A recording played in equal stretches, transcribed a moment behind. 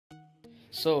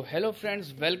So hello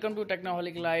friends, welcome to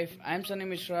Technoholic Life. I am Sunny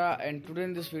Mishra and today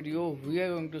in this video we are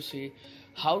going to see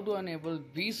how to enable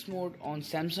beast mode on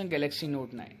Samsung Galaxy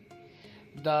Note 9.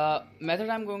 The method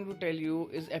I am going to tell you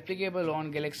is applicable on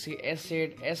Galaxy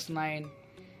S8, S9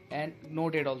 and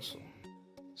Note 8 also.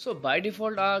 So by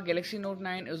default our Galaxy Note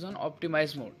 9 is on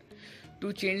optimized mode.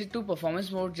 To change it to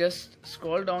performance mode, just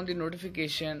scroll down the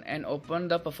notification and open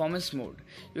the performance mode.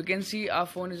 You can see our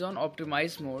phone is on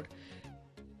optimized mode,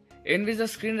 in which the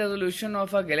screen resolution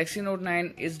of our Galaxy Note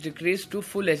 9 is decreased to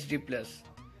Full HD Plus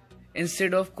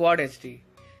instead of Quad HD.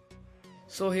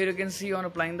 So here you can see on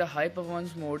applying the high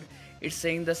performance mode, it's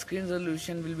saying the screen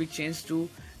resolution will be changed to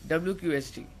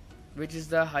WQHD, which is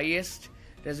the highest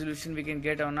resolution we can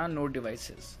get on our Note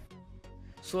devices.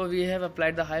 So we have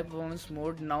applied the high performance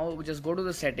mode. Now we just go to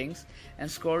the settings and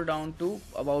scroll down to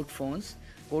about phones,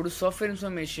 go to software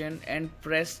information and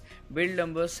press build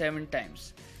number 7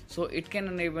 times. So it can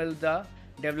enable the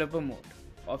developer mode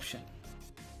option.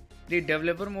 The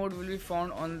developer mode will be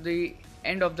found on the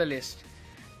end of the list.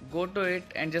 Go to it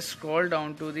and just scroll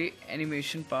down to the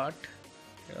animation part.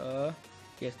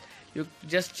 Yes, you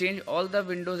just change all the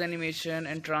Windows animation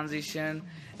and transition,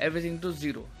 everything to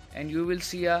 0, and you will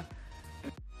see a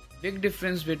big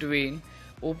difference between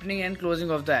opening and closing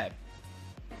of the app.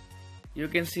 You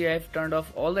can see I have turned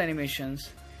off all the animations,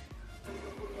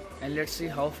 and let's see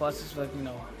how fast it's working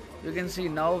now. You can see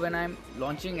now when I'm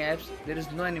launching apps, there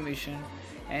is no animation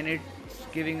and it's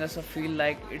giving us a feel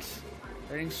like it's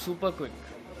running super quick.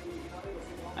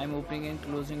 I'm opening and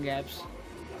closing apps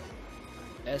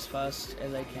as fast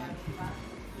as I can.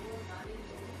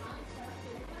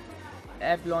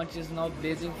 App launch is now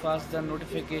blazing fast, the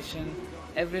notification,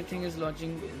 everything is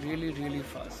launching really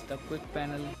fast. The quick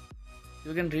panel,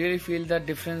 you can really feel the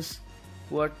difference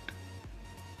what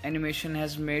animation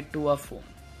has made to our phone.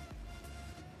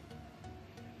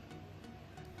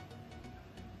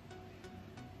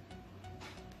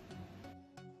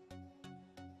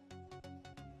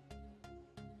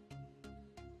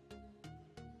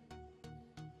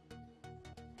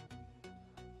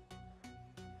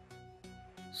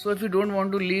 So if you don't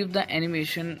want to leave the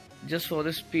animation just for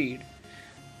the speed,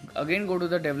 again go to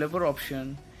the developer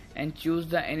option and choose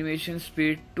the animation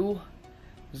speed to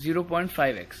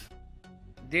 0.5x.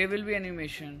 There will be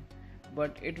animation,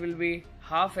 but it will be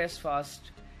half as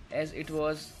fast as it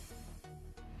was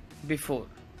before.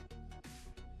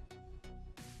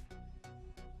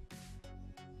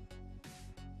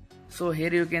 So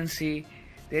here you can see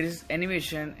there is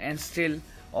animation and still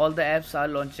all the apps are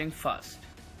launching fast.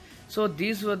 So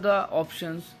these were the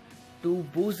options to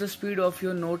boost the speed of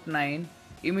your Note 9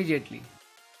 immediately.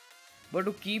 But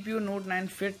to keep your Note 9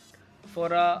 fit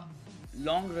for a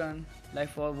long run, like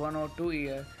for 1 or 2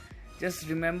 years, just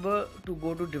remember to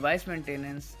go to device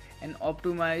maintenance and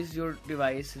optimize your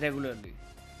device regularly.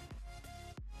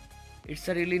 It's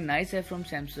a really nice app from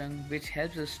Samsung which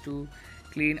helps us to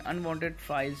clean unwanted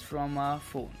files from our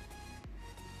phone.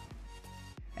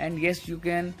 And yes, you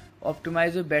can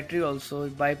optimize your battery also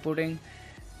by putting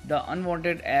the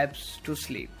unwanted apps to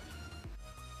sleep.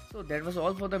 So that was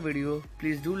all for the video.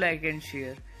 Please do like and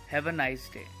share. Have a nice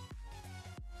day.